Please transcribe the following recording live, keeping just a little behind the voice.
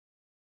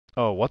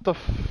Oh, what the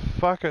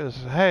fuck is...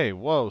 Hey,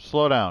 whoa,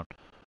 slow down.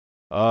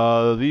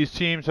 These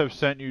teams have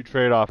sent you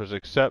trade offers.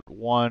 Accept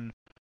one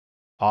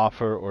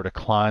offer or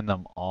decline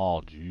them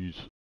all. Jeez.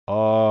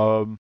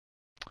 So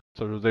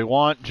they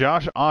want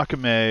Josh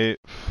Akame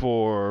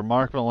for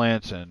Mark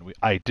Melanson.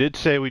 I did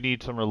say we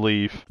need some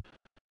relief.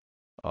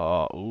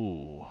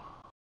 Ooh.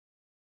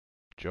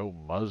 Joe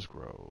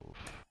Musgrove.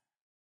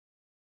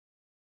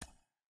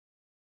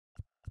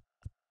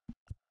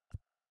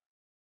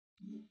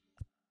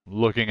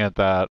 Looking at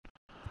that,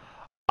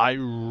 I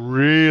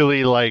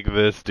really like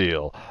this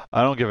deal.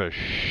 I don't give a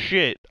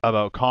shit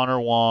about Connor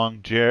Wong.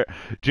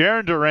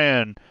 Jaron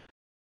Duran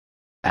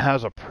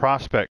has a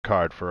prospect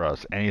card for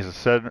us, and he's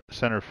a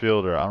center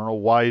fielder. I don't know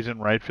why he's in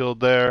right field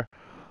there,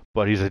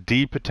 but he's a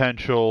D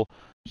potential,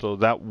 so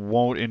that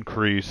won't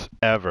increase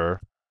ever.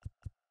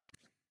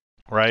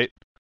 Right?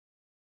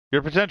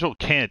 Your potential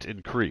can't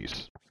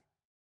increase,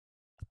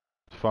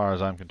 as far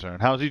as I'm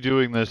concerned. How's he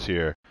doing this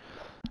year?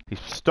 He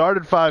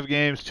started 5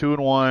 games,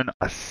 2-1,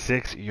 a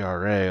 6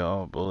 ERA.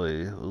 Oh boy.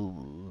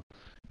 Ooh.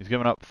 He's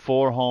given up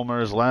 4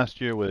 homers last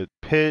year with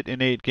Pitt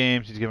in 8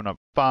 games. He's given up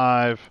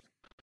 5.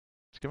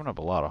 He's given up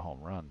a lot of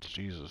home runs.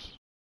 Jesus.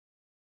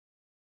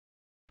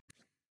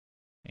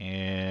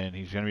 And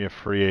he's going to be a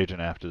free agent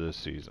after this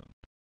season.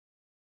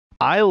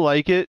 I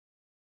like it.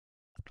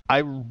 I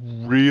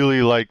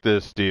really like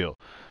this deal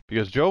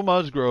because Joe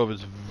Musgrove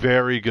is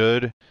very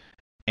good,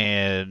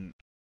 and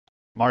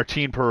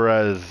Martin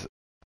Perez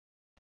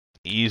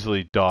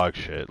easily dog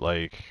shit.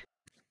 Like,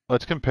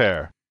 let's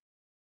compare.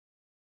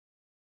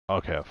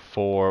 Okay,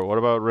 4. What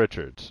about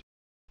Richards?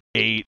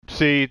 8.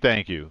 See,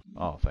 thank you.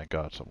 Oh, thank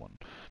God someone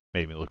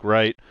made me look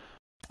right.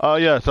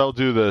 Yes, I'll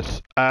do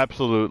this.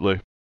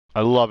 Absolutely.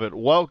 I love it.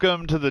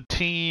 Welcome to the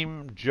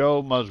team,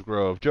 Joe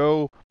Musgrove.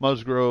 Joe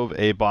Musgrove,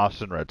 a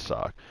Boston Red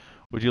Sox.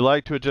 Would you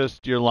like to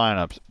adjust your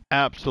lineups?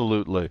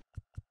 Absolutely.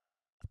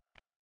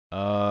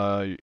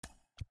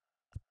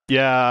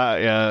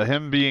 Yeah,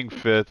 him being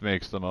 5th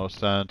makes the most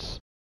sense.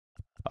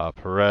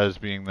 Perez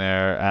being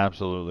there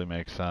absolutely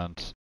makes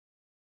sense.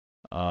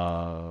 You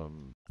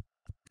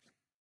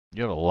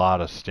have a lot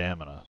of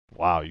stamina.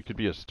 Wow, you could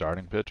be a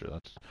starting pitcher.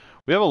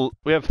 We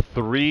have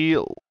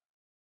 3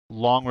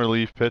 long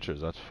relief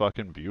pitchers. That's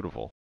fucking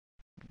beautiful.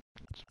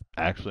 It's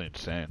actually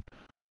insane.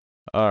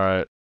 All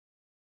right.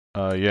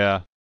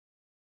 Yeah.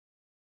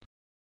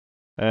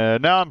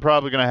 And now I'm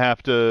probably gonna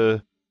have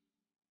to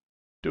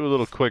do a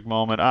little quick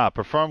moment.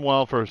 Perform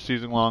well for a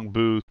season-long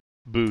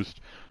boost.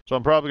 So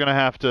I'm probably gonna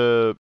have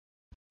to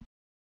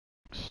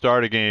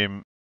start a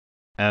game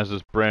as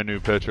this brand new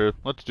pitcher.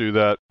 Let's do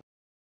that.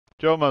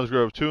 Joe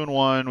Musgrove,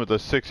 2-1 with a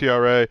 6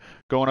 ERA,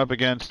 going up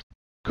against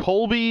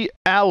Colby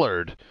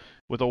Allard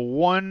with a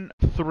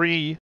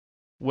 1-3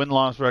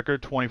 win-loss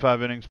record,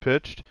 25 innings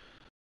pitched,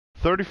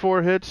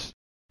 34 hits,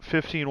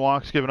 15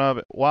 walks given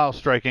up, while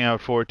striking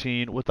out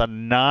 14 with a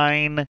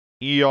 9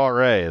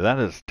 ERA. That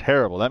is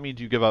terrible. That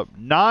means you give up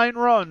 9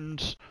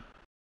 runs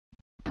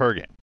per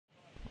game.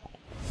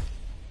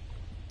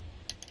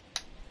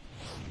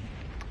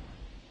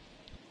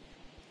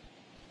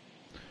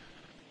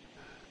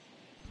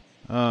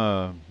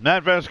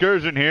 Nat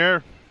Vasgersian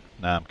here.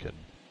 Nah, I'm kidding.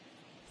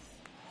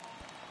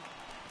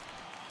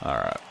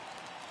 Alright.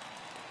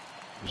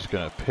 I'm just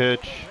going to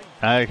pitch.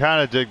 I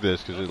kind of dig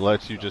this because it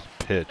lets you just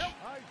pitch.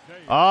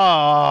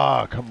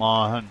 Come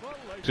on.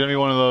 It's going to be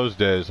one of those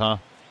days, huh?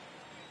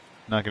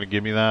 Not going to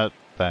give me that?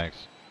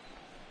 Thanks.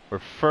 We're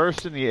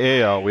first in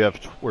the AL. We're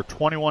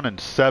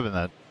 21-7.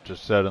 That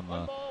just said in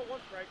the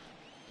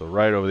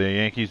right over there.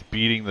 Yankees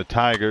beating the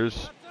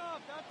Tigers.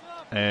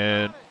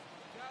 And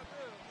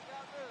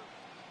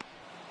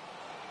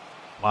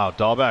wow,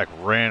 Dahlback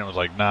ran and was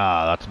like,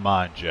 nah, that's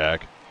mine,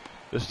 Jack.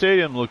 The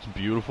stadium looks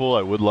beautiful.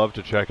 I would love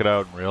to check it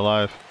out in real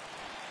life.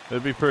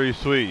 It'd be pretty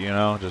sweet, you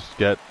know, just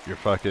get your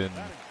fucking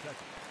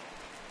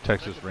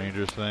Texas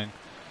Rangers thing.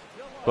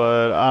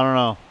 But I don't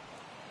know.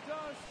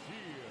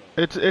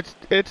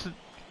 It's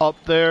up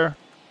there.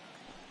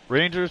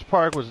 Rangers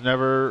Park was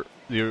never,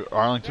 the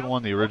Arlington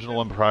one, the original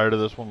one prior to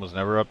this one was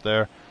never up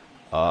there.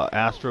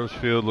 Astros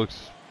Field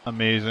looks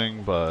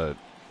amazing, but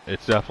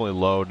it's definitely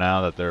low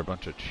now that they're a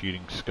bunch of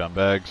cheating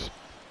scumbags.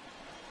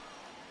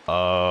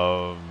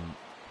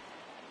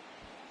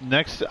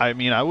 Next, I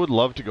mean, I would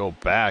love to go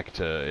back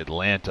to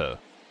Atlanta.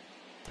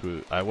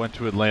 I went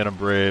to Atlanta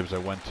Braves. I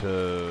went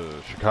to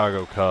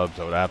Chicago Cubs.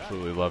 I would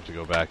absolutely love to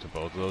go back to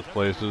both of those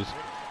places.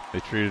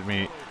 They treated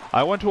me...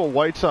 I went to a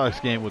White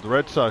Sox game with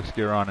Red Sox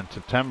gear on in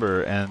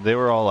September, and they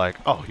were all like,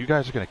 oh, you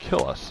guys are going to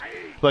kill us.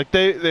 Like,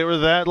 they were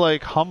that,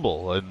 like,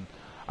 humble, and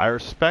I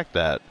respect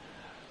that.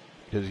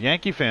 Because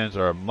Yankee fans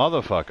are a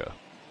motherfucker.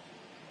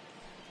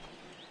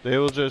 They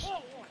will just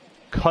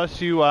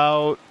cuss you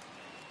out,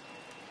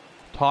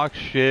 talk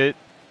shit.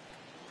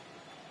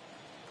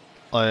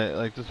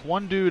 Like this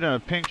one dude in a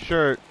pink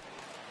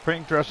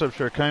dress-up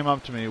shirt came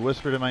up to me,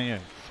 whispered in my ear,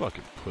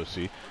 fucking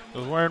pussy. I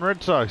was wearing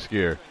Red Sox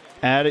gear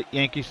at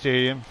Yankee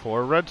Stadium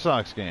for a Red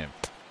Sox game.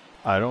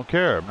 I don't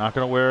care. I'm not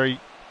going to wear a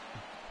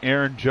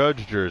Aaron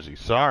Judge jersey.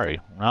 Sorry,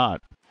 I'm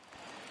not.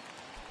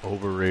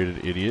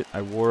 overrated idiot.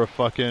 I wore a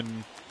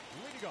fucking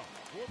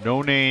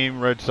no-name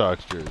Red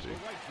Sox jersey.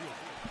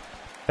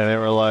 And they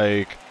were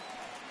like,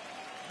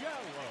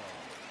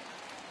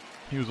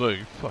 he was like,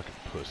 fucking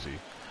pussy.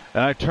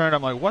 And I turned,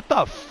 I'm like, what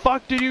the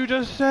fuck did you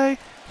just say?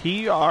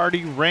 He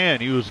already ran.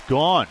 He was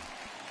gone.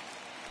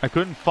 I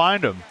couldn't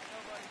find him.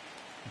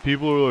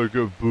 People were like,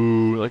 oh,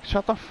 boo. Like,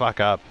 shut the fuck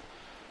up.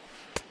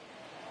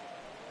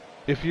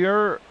 If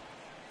you're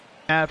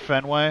at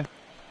Fenway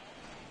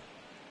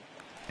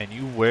and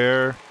you can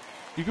wear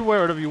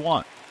whatever you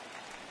want.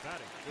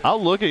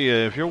 I'll look at you.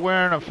 If you're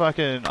wearing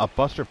a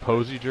Buster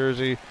Posey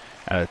jersey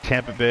at a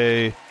Tampa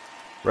Bay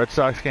Red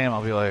Sox game,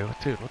 I'll be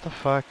like, dude, what the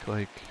fuck?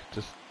 Like,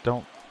 just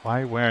don't. Why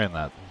are you wearing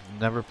that?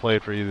 Never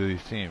played for either of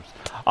these teams.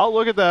 I'll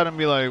look at that and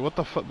be like, what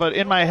the fuck? But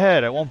in my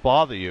head, I won't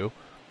bother you.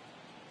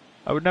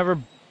 I would never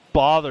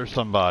bother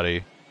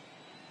somebody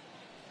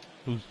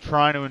who's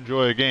trying to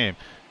enjoy a game.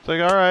 It's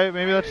like, alright,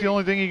 maybe that's the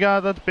only thing you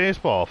got, that's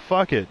baseball.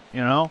 Fuck it, you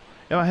know?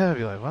 In my head, I'd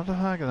be like, what the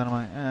fuck? And then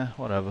I'm like,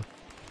 whatever.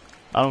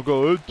 I don't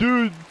go, oh,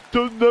 dude,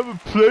 don't never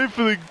play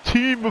for the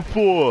team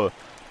before.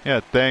 Yeah,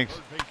 thanks.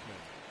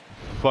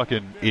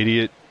 Fucking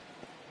idiot.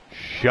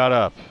 Shut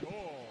up.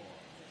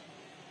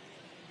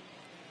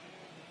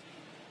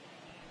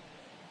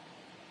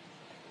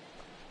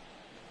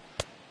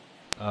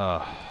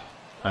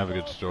 I have a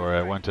good story.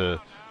 I went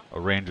to a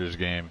Rangers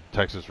game,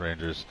 Texas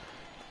Rangers.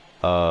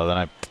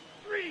 The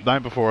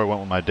night before I went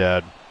with my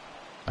dad.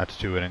 That's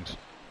 2 innings.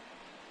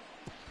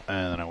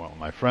 And then I went with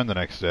my friend the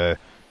next day.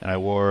 And I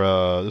wore,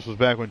 this was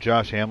back when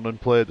Josh Hamilton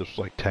played. This was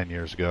like 10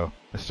 years ago.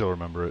 I still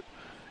remember it.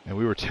 And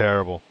we were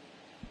terrible.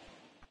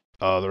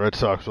 The Red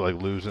Sox were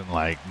like losing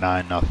like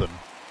 9-0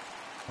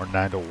 or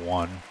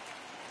 9-1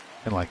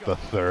 in like the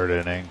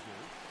 3rd inning.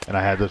 And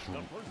I had this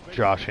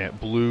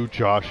blue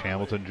Josh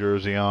Hamilton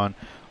jersey on.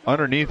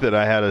 Underneath it,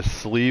 I had a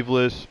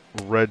sleeveless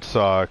Red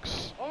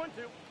Sox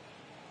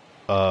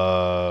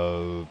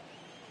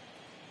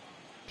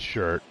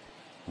shirt,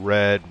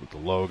 red with the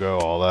logo,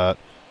 all that.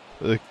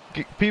 The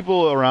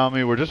people around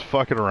me were just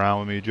fucking around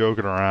with me,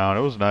 joking around.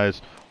 It was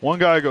nice. One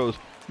guy goes,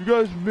 "You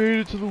guys made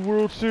it to the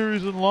World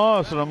Series and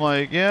lost," and I'm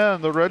like, "Yeah,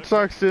 and the Red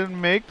Sox didn't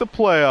make the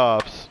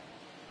playoffs."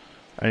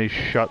 And he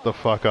shut the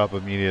fuck up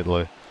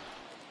immediately.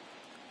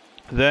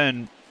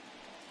 Then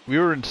we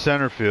were in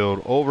center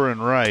field, over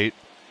and right.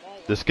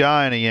 This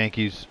guy in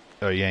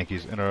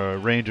a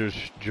Rangers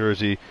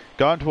jersey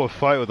got into a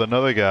fight with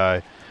another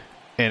guy,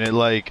 and it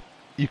like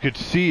you could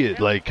see it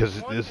like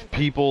because there's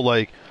people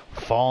like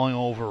falling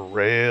over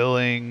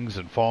railings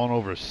and falling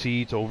over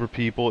seats, over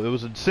people. It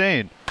was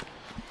insane,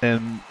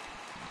 and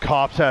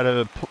cops had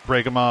to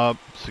break him up.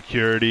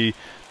 Security,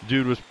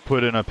 dude was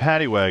put in a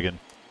paddy wagon.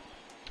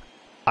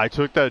 I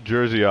took that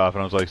jersey off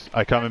and I was like,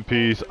 I come in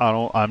peace.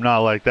 I'm not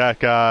like that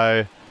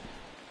guy.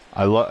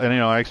 And you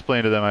know, I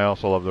explained to them I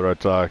also love the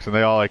Red Sox, and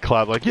they all like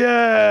clapped like,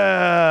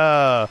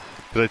 yeah,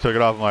 because I took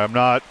it off. I'm like, I'm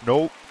not.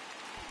 Nope.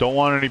 Don't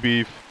want any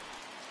beef.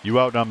 You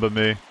outnumber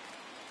me.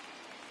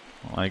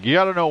 Like, you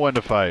got to know when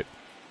to fight.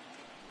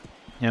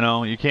 You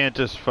know, you can't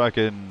just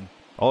fucking.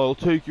 Oh, I'll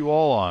take you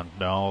all on.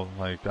 No,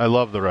 like I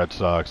love the Red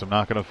Sox. I'm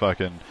not gonna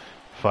fucking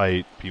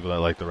fight people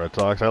that like the Red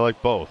Sox. I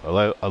like both. I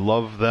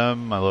love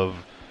them.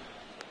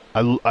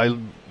 I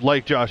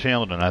like Josh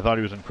Hamilton. I thought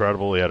he was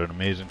incredible. He had an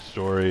amazing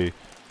story.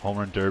 Home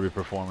run derby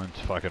performance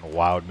fucking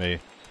wowed me.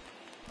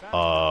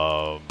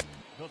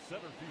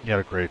 He had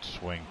a great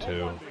swing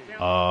too.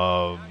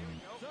 I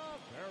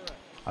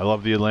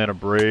love the Atlanta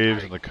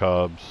Braves and the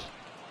Cubs.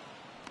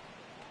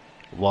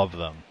 Love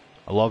them.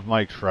 I love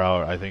Mike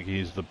Trout. I think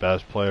he's the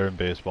best player in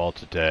baseball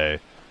today.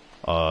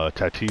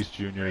 Tatis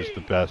Jr. is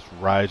the best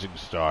rising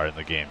star in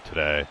the game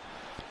today.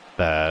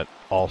 That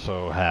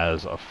also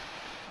has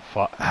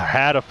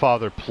had a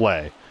father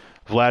play.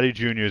 Vladdy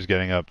Jr. is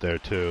getting up there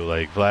too.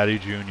 Like Vladdy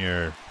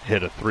Jr.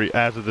 hit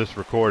as of this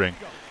recording,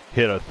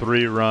 hit a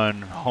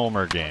 3-run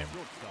homer game.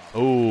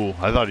 Ooh,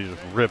 I thought he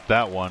just ripped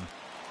that one.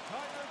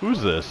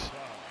 Who's this?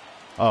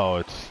 Oh,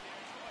 it's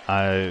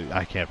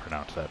I can't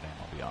pronounce that name,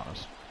 I'll be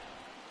honest.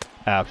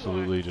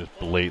 Absolutely just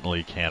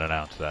blatantly can't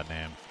announce that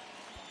name.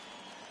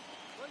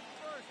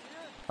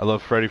 I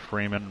love Freddie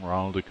Freeman,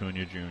 Ronald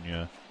Acuna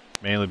Jr.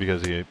 Mainly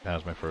because he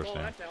has my first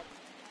name.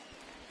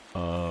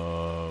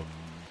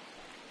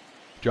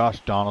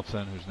 Josh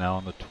Donaldson, who's now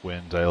on the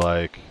Twins, I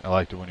liked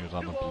it when he was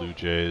on the Blue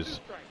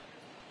Jays.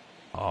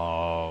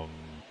 Trying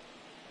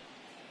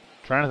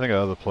to think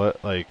of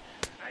other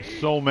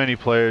so many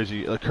players.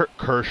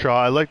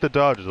 Kershaw, I like the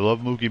Dodgers. I love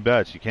Mookie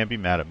Betts. You can't be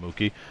mad at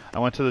Mookie. I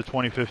went to the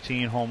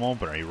 2015 home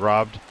opener. He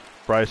robbed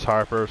Bryce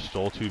Harper,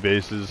 stole 2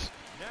 bases,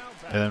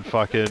 and then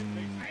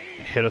fucking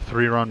hit a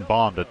 3-run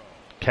bomb to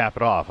cap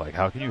it off. Like,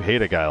 how can you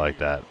hate a guy like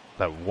that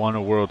won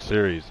a World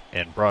Series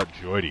and brought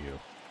joy to you?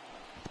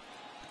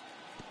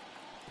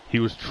 He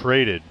was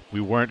traded.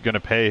 We weren't going to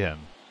pay him.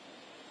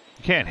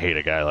 You can't hate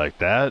a guy like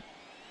that.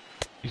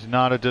 He's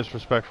not a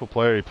disrespectful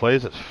player. He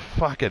plays his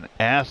fucking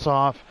ass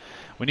off.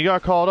 When he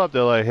got called up,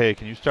 they're like, hey,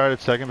 can you start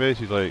at second base?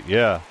 He's like,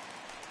 yeah.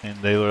 And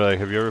they were like,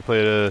 have you ever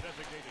played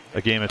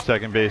a game at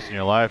second base in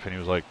your life? And he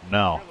was like,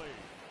 no.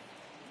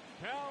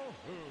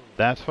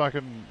 That's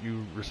fucking,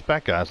 you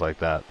respect guys like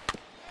that.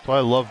 That's why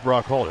I love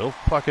Brock Holt.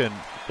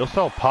 He'll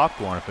sell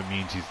popcorn if it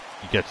means he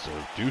gets to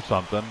do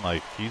something.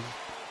 Like,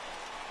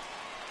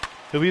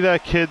 he'll be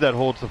that kid that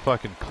holds the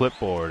fucking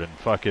clipboard and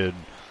fucking,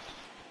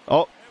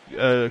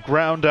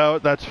 ground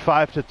out, that's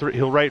 5-3.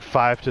 He'll write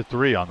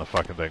 5-3 on the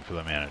fucking thing for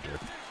the manager.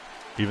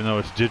 Even though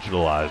it's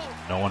digitalized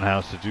and no one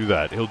has to do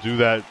that. He'll do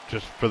that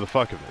just for the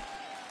fuck of it.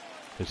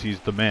 Because he's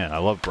the man. I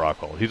love Brock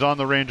Holt. He's on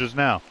the Rangers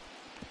now.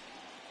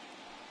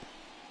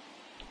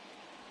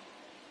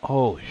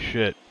 Holy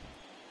shit.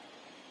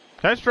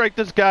 Can I strike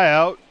this guy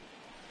out?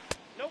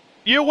 Nope.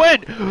 You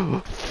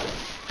win!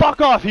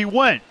 Fuck off, he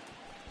went!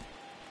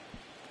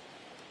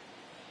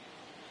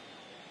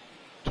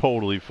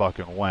 Totally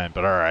fucking went,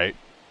 but alright.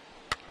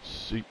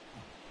 See.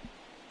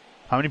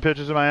 How many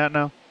pitches am I at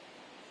now?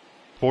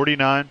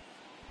 49.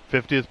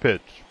 50th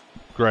pitch.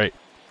 Great.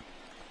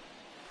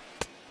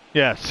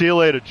 Yeah, see you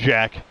later,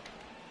 Jack.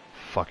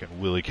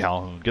 Fucking Willie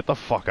Calhoun. Get the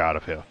fuck out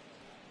of here.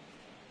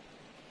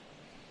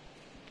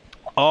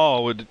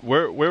 Oh,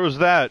 where was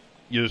that?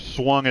 You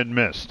swung and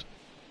missed.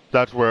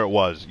 That's where it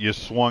was. You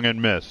swung and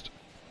missed.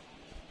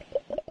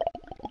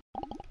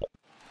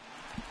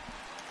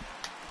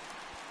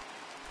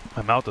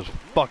 My mouth is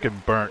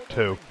fucking burnt,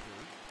 too.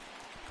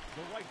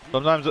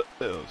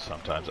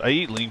 Sometimes I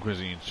eat lean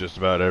cuisines just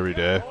about every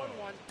day.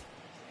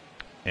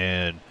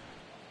 And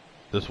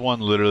this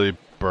one literally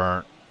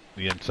burnt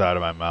the inside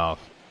of my mouth.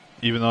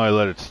 Even though I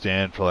let it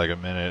stand for like a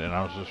minute and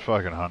I was just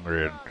fucking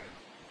hungry and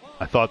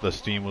I thought the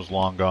steam was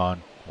long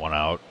gone. One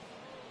out.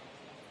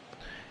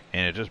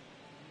 And it just,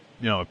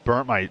 it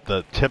burnt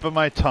the tip of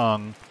my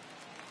tongue.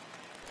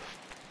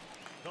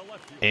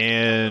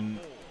 And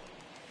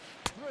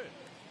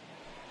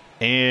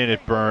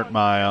it burnt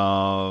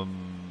my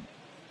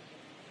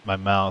my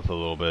mouth a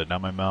little bit. Now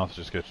my mouth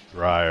just gets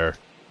drier.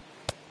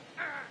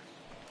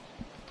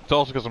 It's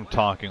also because I'm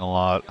talking a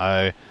lot.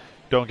 I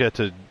don't get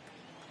to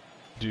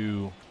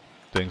do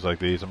things like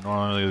these. I'm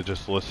normally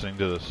just listening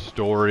to the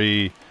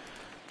story.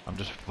 I'm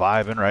just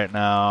vibing right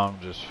now. I'm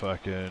just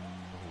fucking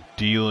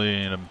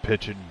dealing. I'm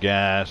pitching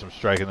gas. I'm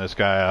striking this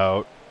guy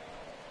out.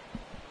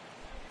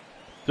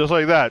 Just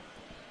like that.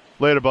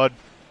 Later, bud.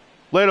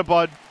 Later,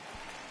 bud.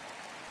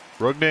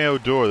 Rougned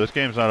Odor. This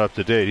game's not up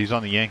to date. He's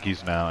on the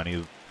Yankees now, and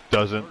he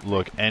doesn't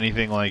look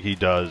anything like he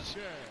does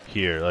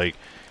here. Like,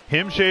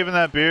 him shaving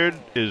that beard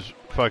is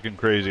fucking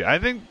crazy. I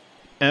think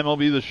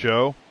MLB The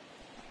Show,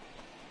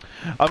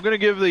 I'm going to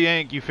give the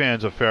Yankee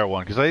fans a fair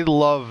one, because I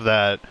love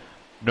that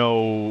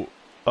no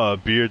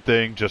beard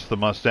thing, just the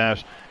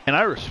mustache. And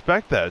I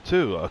respect that,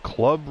 too. A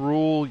club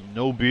rule,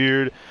 no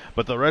beard.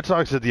 But the Red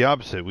Sox did the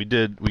opposite. We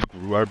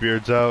grew our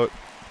beards out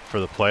for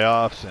the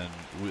playoffs, and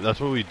that's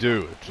what we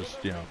do. It's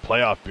just,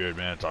 playoff beard,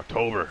 man. It's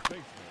October.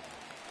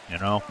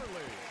 And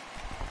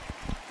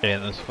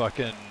this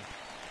fucking,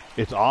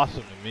 it's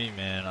awesome to me,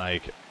 man.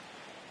 Like,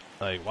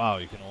 wow,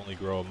 you can only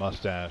grow a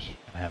mustache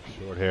and have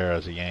short hair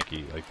as a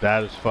Yankee. Like,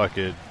 that is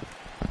fucking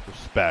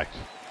respect.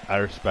 I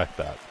respect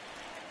that.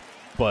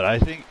 But I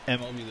think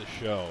MLB The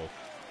Show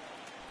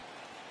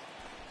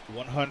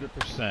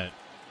 100%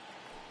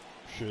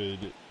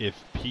 should,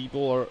 if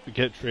people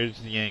get traded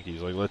to the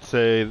Yankees, like let's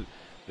say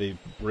they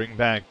bring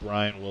back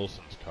Brian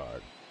Wilson's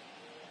card,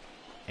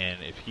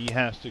 and if he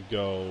has to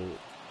go,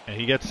 and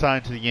he gets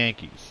signed to the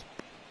Yankees,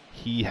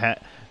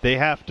 they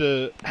have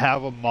to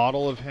have a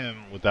model of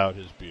him without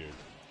his beard.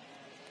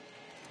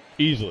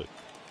 Easily.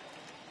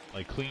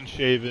 Like clean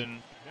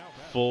shaven,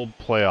 full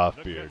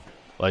playoff beard.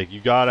 Like,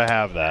 you gotta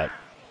have that.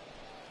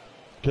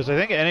 Because I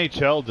think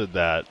NHL did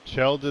that.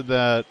 Shell did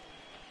that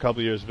a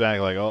couple years back,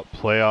 like,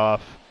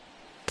 playoff,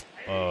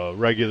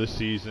 regular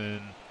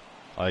season.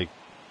 Like,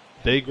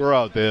 they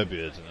grow out their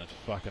beards, and that's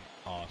fucking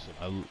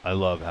awesome. I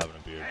love having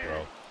a beard,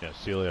 bro. Yeah,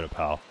 see you later,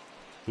 pal.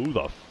 Who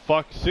the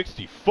fuck?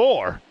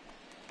 64?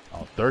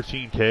 Oh,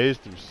 13 Ks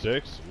through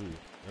 6? Ooh,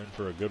 we're in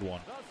for a good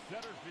one.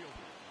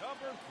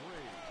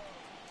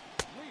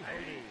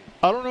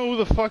 I don't know who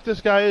the fuck this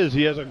guy is.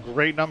 He has a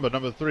great number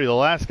 3. The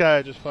last guy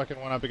I just fucking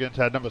went up against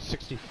had number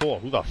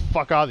 64. Who the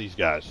fuck are these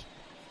guys?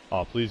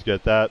 Oh, please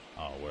get that.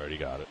 Oh, we already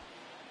got it.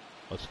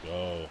 Let's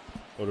go.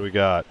 What do we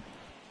got?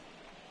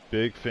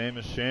 Big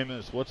famous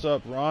Seamus. What's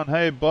up, Ron?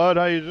 Hey, bud,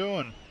 how you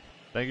doing?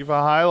 Thank you for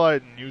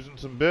highlighting, using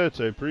some bits.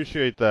 I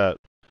appreciate that.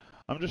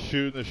 I'm just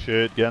shooting the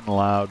shit, getting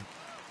loud.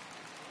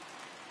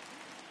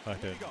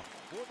 Okay.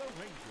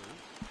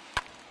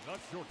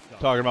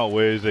 Talking about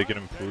ways they can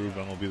improve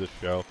MLB The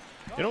Show.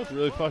 You know what's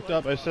really fucked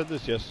up? I said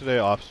this yesterday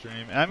off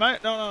stream. And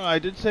I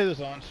did say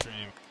this on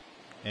stream.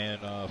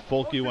 And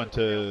Folky went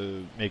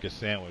to make a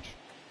sandwich.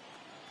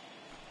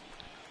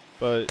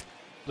 But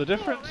the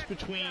difference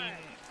between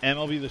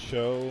MLB The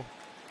Show,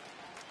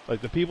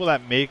 like the people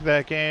that make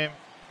that game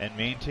and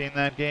maintain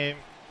that game,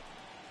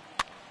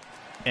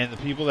 and the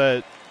people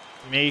that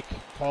make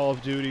Call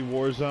of Duty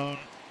Warzone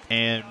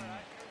and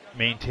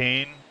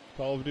maintain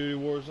Call of Duty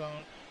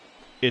Warzone,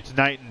 it's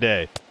night and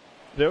day.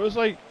 There was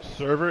like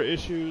server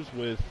issues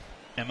with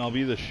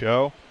MLB The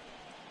Show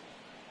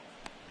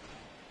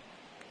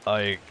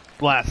like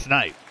last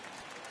night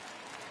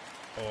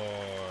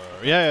or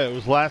Yeah, it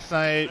was last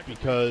night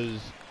because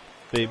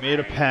they made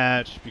a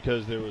patch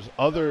because there was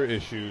other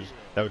issues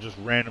that would just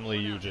randomly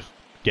you just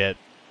get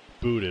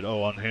booted.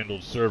 Oh,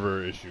 unhandled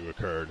server issue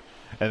occurred,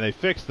 and they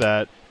fixed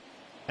that.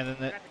 And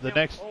then the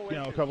next,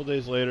 a couple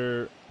days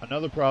later,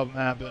 another problem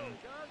happened,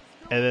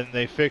 and then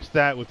they fixed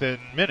that within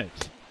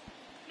minutes.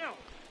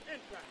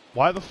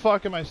 Why the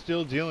fuck am I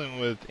still dealing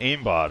with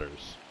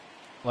aimbotters?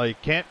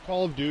 Like, can't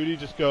Call of Duty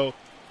just go...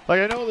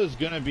 Like, I know there's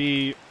gonna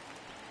be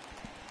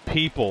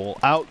people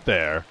out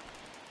there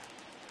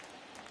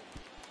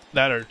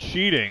that are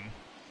cheating,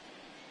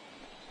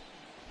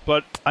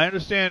 but I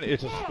understand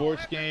it's a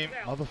sports game.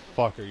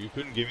 Motherfucker, you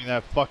couldn't give me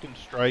that fucking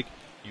strike,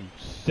 you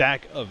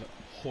sack of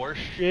horse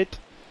shit.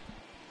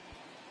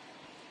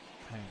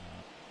 Hang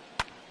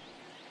on.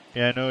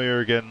 Yeah, I know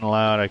you're getting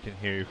loud. I can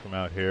hear you from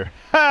out here.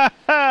 Ha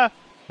ha!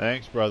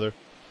 Thanks, brother.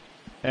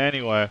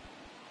 Anyway,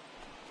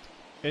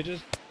 it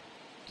just...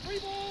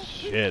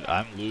 Shit,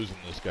 I'm losing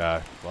this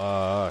guy.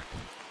 Fuck.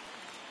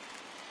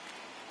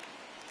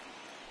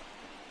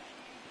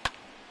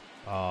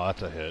 Oh,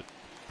 that's a hit.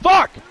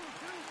 Fuck!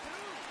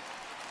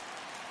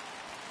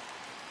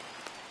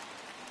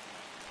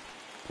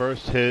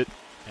 First hit,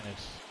 and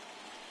it's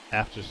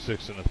after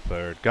 6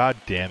 1/3. God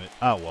damn it.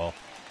 Oh,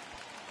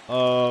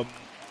 well.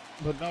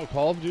 But no,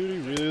 Call of Duty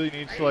really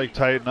needs to, like,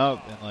 tighten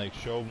up and, like,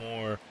 show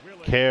more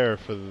care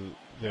for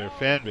their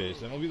fan base.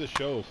 MLB The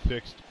Show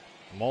fixed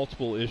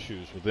multiple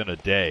issues within a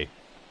day.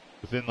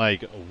 Within,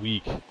 like, a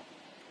week.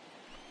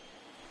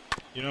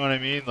 You know what I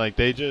mean? Like,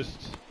 they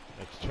just...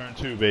 It's turn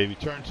 2, baby.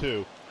 Turn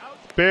 2.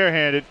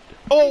 Barehanded.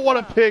 Oh, what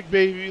a pick,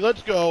 baby.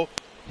 Let's go.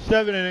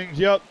 7 innings.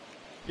 Yep.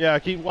 Yeah,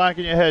 keep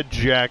whacking your head,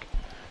 Jack.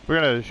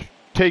 We're going to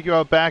take you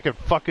out back and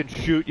fucking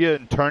shoot you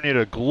and turn you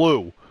to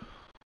glue.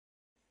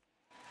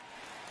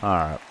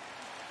 Alright.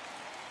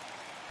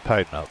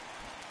 Tighten up.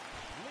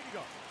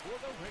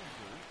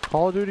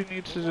 Call of Duty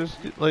needs to just,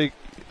 like,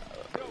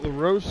 the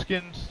rose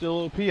skin's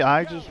still OP.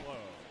 I just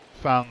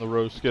found the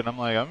rose skin. I'm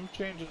like, I'm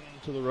changing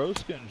to the rose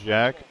skin,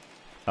 Jack.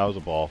 That was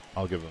a ball.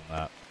 I'll give them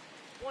that.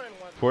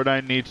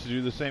 Fortnite needs to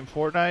do the same.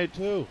 Fortnite,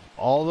 too.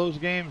 All those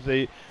games,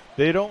 they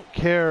don't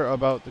care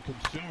about the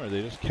consumer.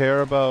 They just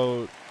care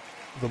about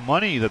the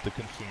money that the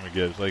consumer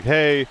gives. Like,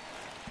 hey...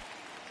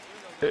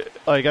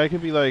 Like, I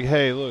could be like,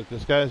 hey, look,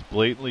 this guy's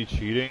blatantly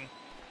cheating,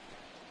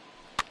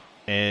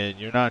 and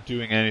you're not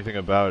doing anything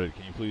about it.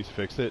 Can you please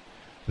fix it?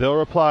 They'll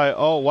reply,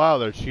 oh, wow,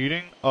 they're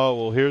cheating? Oh,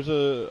 well, here's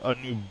a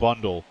new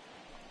bundle.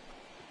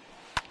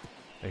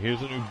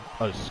 Here's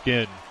a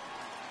skin.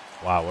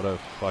 Wow, what a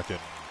fucking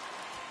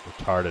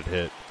retarded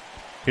hit.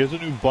 Here's a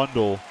new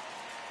bundle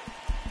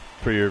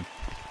for your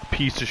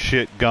piece of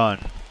shit gun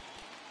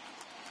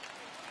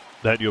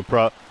that you'll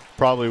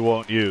probably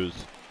won't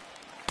use.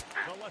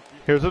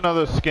 Here's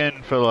another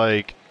skin for,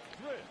 like,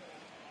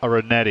 a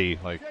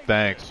Renetti. Like,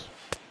 thanks.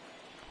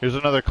 Here's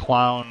another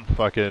clown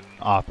fucking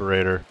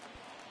operator.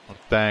 Well,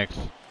 thanks.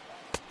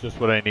 Just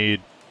what I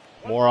need.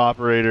 More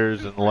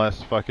operators and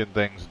less fucking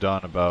things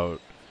done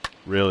about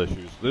real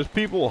issues. There's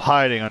people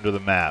hiding under the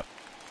map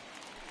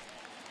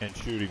and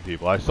shooting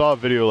people. I saw a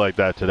video like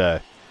that today.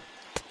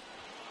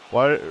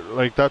 Why?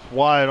 Like, that's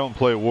why I don't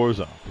play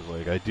Warzone. Because,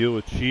 like, I deal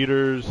with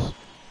cheaters.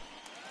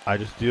 I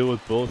just deal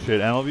with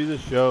bullshit. MLB The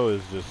Show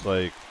is just,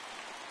 like...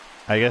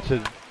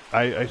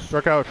 I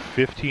struck out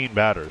 15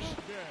 batters.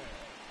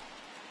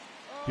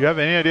 Do you have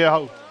any idea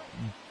how,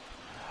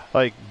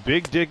 like,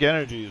 big dick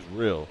energy is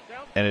real?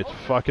 And it's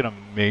fucking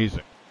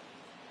amazing.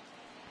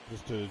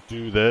 Just to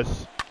do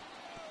this.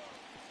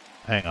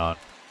 Hang on.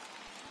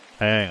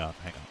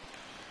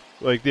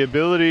 Like, the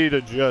ability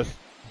to just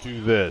do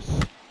this.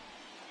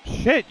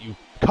 Shit, you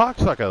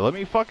cocksucker. Let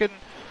me fucking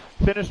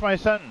finish my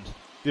sentence.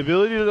 The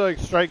ability to, like,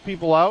 strike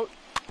people out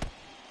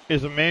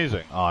is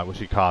amazing. Oh, I wish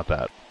he caught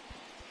that.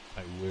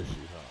 I wish you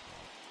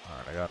had.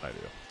 Alright, I got an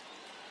idea.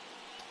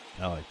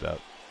 I like that.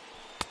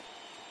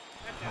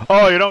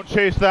 Oh, you don't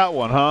chase that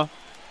one, huh?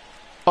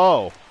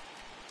 Oh.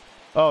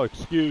 Oh,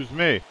 excuse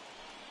me.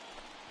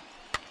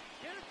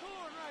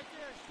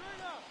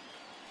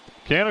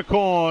 Can of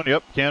corn.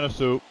 Yep, can of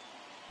soup.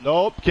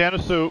 Nope, can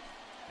of soup.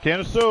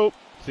 Can of soup.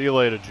 See you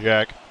later,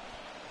 Jack.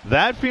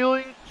 That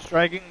feeling,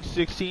 striking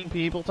 16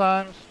 people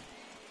times.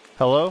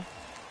 Hello?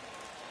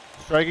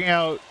 Striking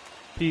out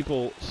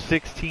people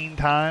 16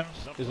 times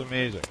is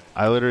amazing.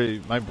 I literally,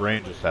 my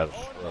brain just had a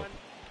stroke.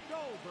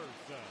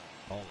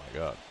 Oh my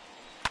god.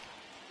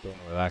 Don't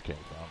know where that came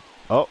from.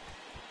 Oh.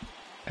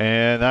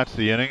 And that's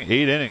the inning.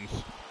 8 innings.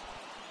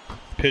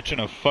 Pitching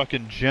a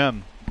fucking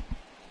gem.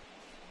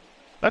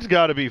 That's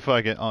gotta be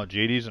fucking, oh,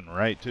 JD's in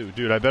right too.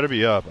 Dude, I better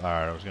be up.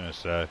 Alright, I was gonna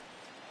say.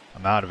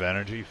 I'm out of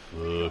energy.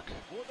 Fuck.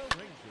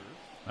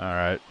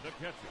 Alright.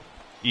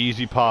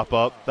 Easy pop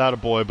up. That a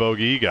boy,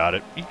 Bogey. He got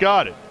it. He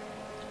got it.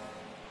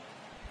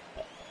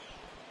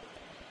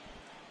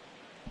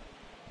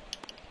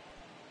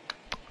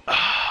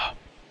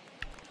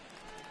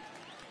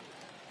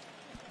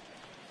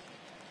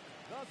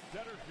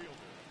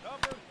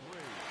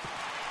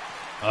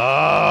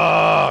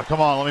 Come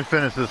on, let me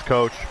finish this,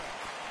 coach.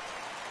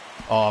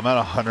 Oh, I'm at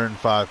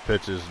 105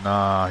 pitches.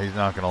 Nah, he's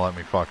not going to let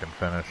me fucking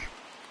finish.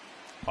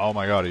 Oh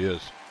my god, he is.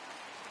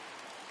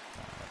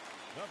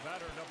 The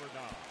batter, number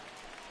 9.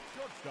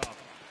 Shortstop.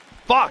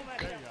 Fuck!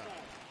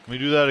 Let me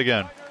do that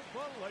again.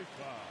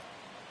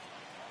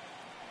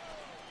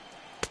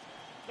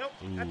 Nope,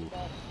 that's the Ooh,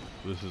 ball.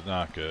 this is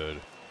not good.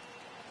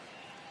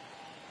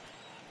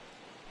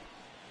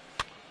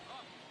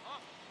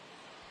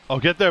 Oh,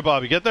 get there,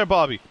 Bobby. Get there,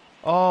 Bobby.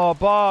 Oh,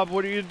 Bob,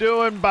 what are you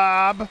doing,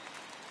 Bob?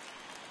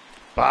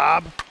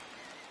 Bob?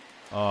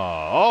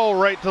 Oh,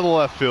 right to the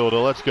left fielder.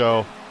 Let's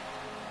go.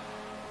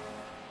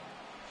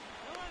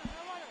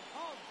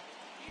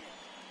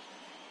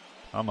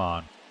 Come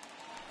on.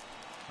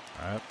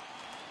 All right.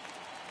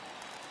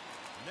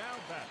 Now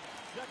back,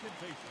 second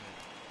baseman.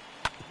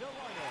 Delano.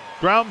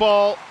 Ground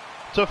ball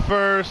to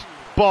first.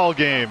 Ball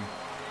game.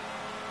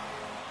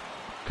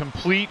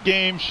 Complete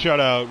game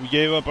shutout. We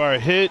gave up our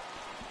hit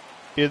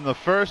in the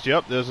first.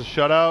 Yep, there's a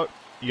shutout.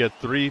 You get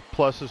 3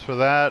 pluses for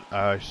that.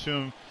 I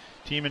assume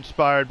team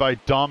inspired by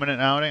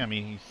dominant outing. I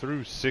mean, he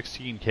threw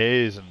 16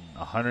 Ks and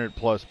 100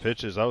 plus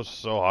pitches. That was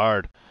so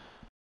hard.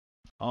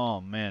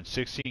 Oh man,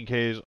 16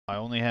 Ks. I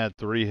only had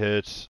 3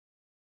 hits.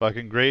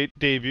 Fucking great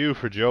debut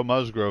for Joe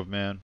Musgrove,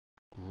 man.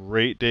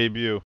 Great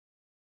debut.